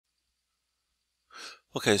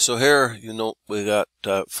Okay, so here you know we got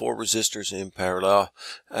 4 resistors in parallel,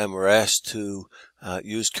 and we're asked to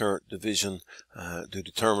use current division to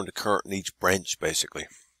determine the current in each branch, basically.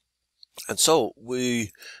 And so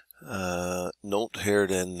we note here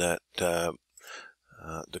then that the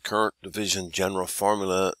current division general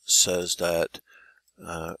formula says that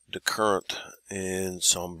the current in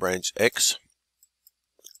some branch X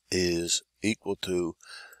is equal to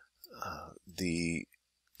the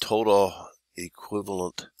total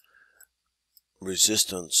equivalent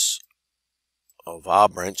resistance of our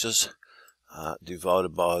branches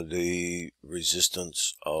divided by the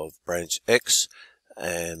resistance of branch X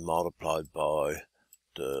and multiplied by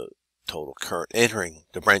the total current entering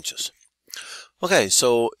the branches. Okay,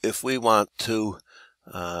 so if we want to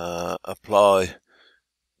apply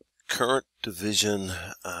current division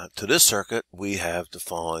to this circuit, we have to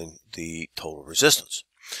find the total resistance.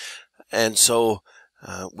 And so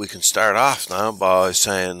we can start off now by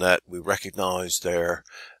saying that we recognize there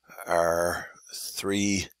are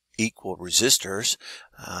 3 equal resistors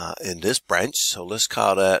in this branch. So let's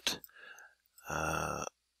call that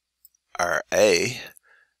RA,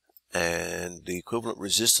 and the equivalent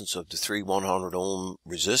resistance of the 3 100 ohm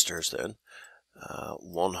resistors then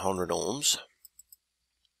 100 ohms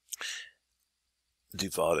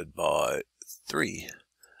divided by 3,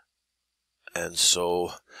 and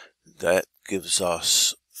so that gives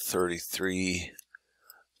us 33.3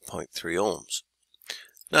 ohms.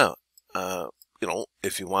 Now, you know,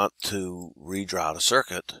 if you want to redraw the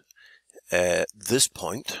circuit at this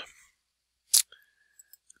point,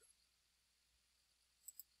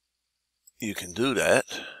 you can do that.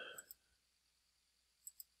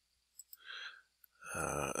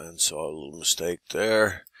 And so a little mistake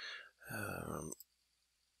there.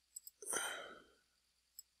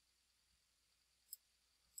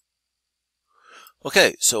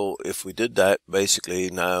 Okay, so if we did that,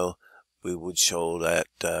 basically now we would show that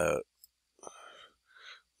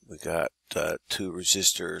we got 2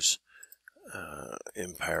 resistors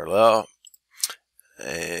in parallel,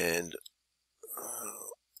 and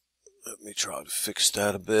let me try to fix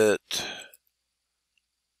that a bit.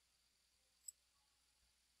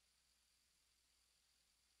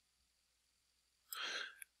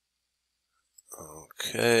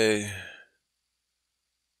 Okay,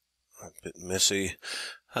 a bit messy.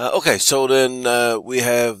 Okay, so then we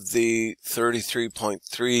have the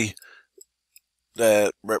 33.3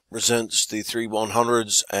 that represents the 3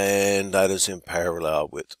 100s, and that is in parallel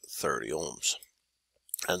with 30 ohms.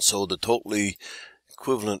 And so the totally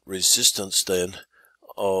equivalent resistance then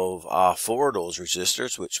of our 4 of those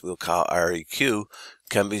resistors, which we'll call REQ,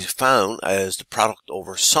 can be found as the product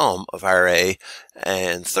over sum of RA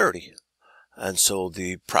and 30. And so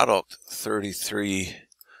the product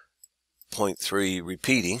 33.3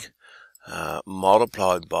 repeating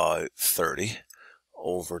multiplied by 30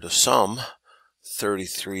 over the sum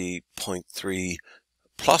 33.3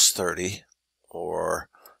 plus 30, or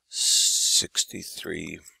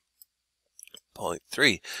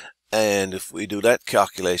 63.3. And if we do that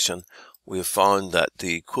calculation, we have found that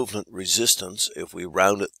the equivalent resistance, if we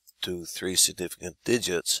round it to 3 significant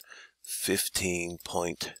digits,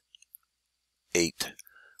 15.8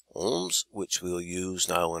 ohms, which we'll use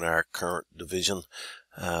now in our current division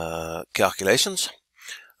calculations.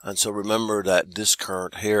 And so remember that this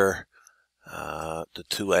current here, the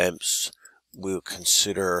 2 amps, we'll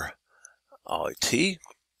consider IT,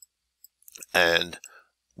 and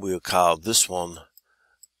we'll call this one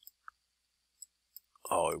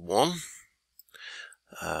I1.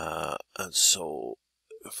 And so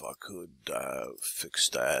if I could fix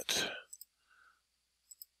that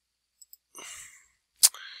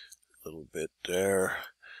a little bit there.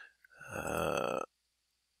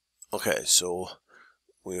 Okay, so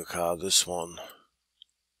we'll call this one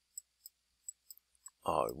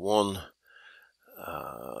I1.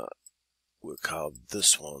 We'll call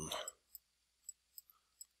this one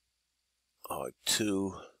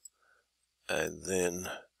I2, and then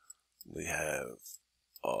we have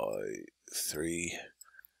I3,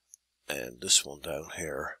 and this one down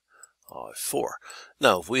here I4.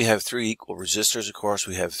 Now, if we have 3 equal resistors, of course,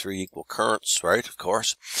 we have 3 equal currents, right? Of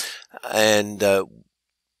course. And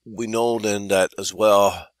we know then that as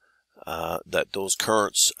well, that those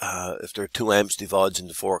currents, if there are 2 amps divides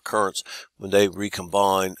into 4 currents, when they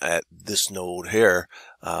recombine at this node here,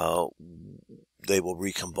 they will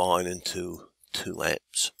recombine into 2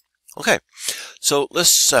 amps. Okay, so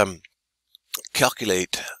let's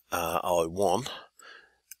calculate I1,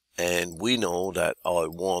 and we know that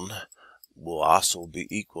I1 will also be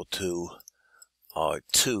equal to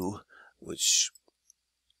I2, which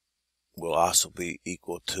will also be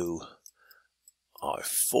equal to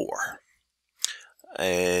I4.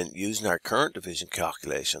 And using our current division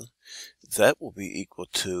calculation, that will be equal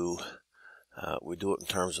to, we do it in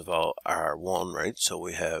terms of our 1, right? So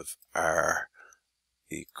we have our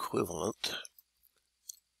equivalent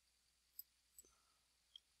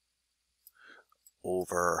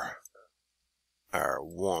over our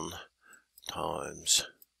 1 times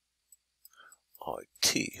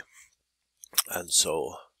IT. And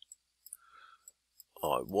so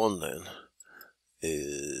I1 then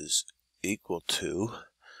is equal to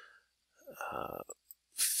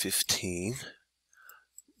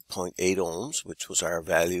 15.8 ohms, which was our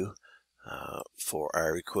value for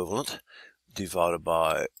our equivalent, divided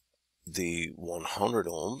by the 100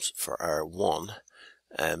 ohms for our 1,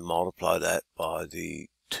 and multiply that by the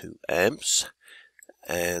 2 amps.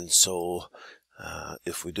 And so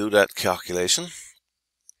if we do that calculation,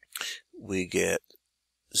 we get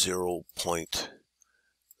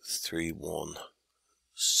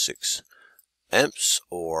 0.316 amps,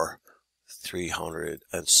 or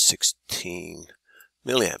 316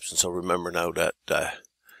 milliamps. And so remember now that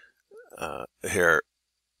here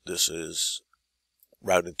this is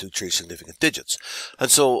rounded to 3 significant digits. And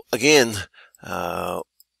so again,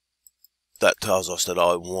 that tells us that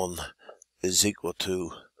I1 is equal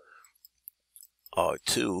to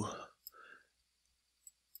I2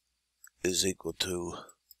 is equal to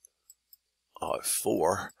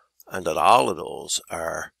I4, and that all of those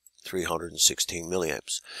are 316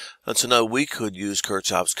 milliamps. And so now we could use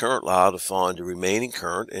Kirchhoff's current law to find the remaining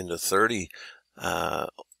current in the 30 ohm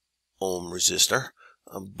resistor,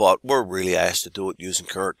 but we're really asked to do it using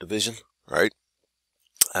current division, right?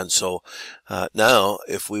 And so now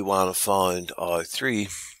if we want to find I3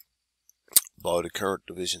 by the current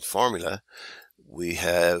division formula, we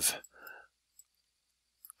have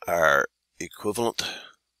our equivalent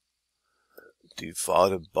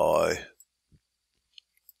divided by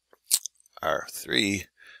our 3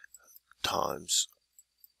 times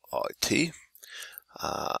IT,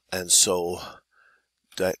 and so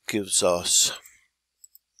that gives us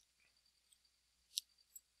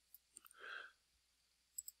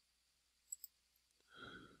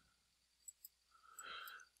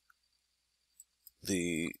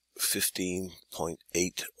the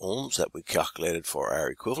 15.8 ohms that we calculated for our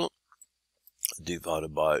equivalent,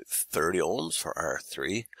 divided by 30 ohms for our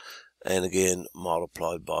 3, and again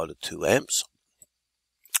multiplied by the 2 amps.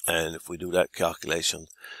 And if we do that calculation,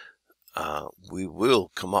 we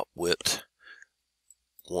will come up with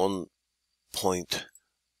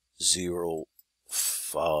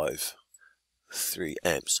 1.053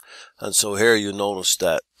 amps. And so here you notice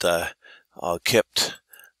that I kept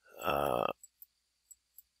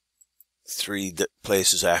 3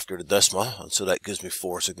 places after the decimal, and so that gives me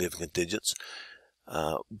 4 significant digits.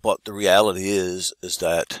 But the reality is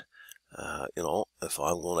that you know, if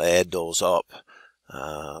I'm going to add those up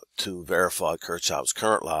to verify Kirchhoff's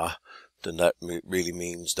current law, then that really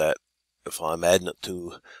means that if I'm adding it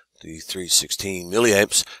to the 316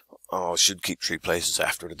 milliamps, I should keep 3 places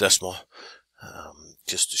after the decimal,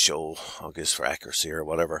 just to show, I guess, for accuracy or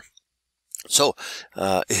whatever. So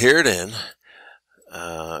here then,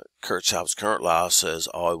 Kirchhoff's current law says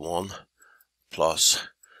I1 plus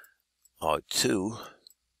I2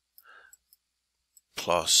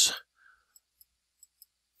 plus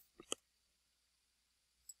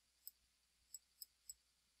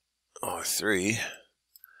I3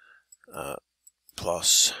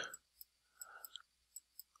 plus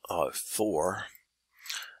I4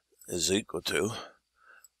 is equal to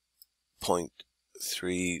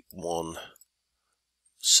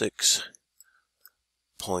 0.316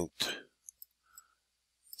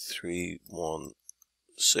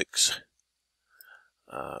 0.316.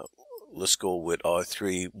 Let's go with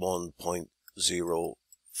I3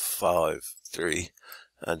 1.053,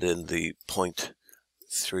 and then the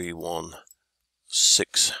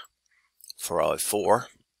 0.316 for I4,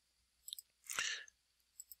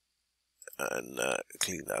 and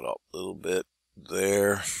clean that up a little bit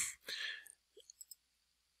there.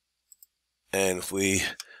 And if we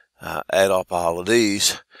add up all of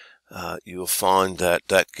these, you'll find that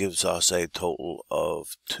that gives us a total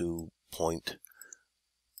of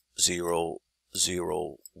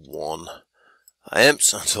 2.001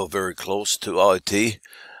 amps, and so very close to IT.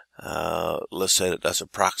 Let's say that that's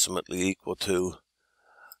approximately equal to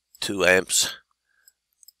 2 amps,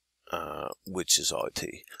 which is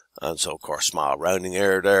IT. And so, of course, small rounding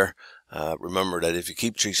error there. Remember that if you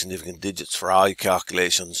keep 3 significant digits for all your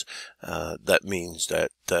calculations, that means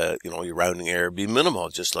that you know, your rounding error be minimal,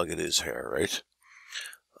 just like it is here, right?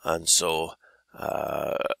 And so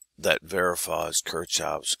that verifies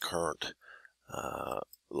Kirchhoff's current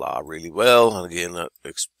law really well, and again that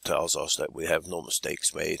tells us that we have no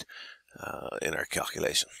mistakes made in our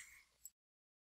calculation.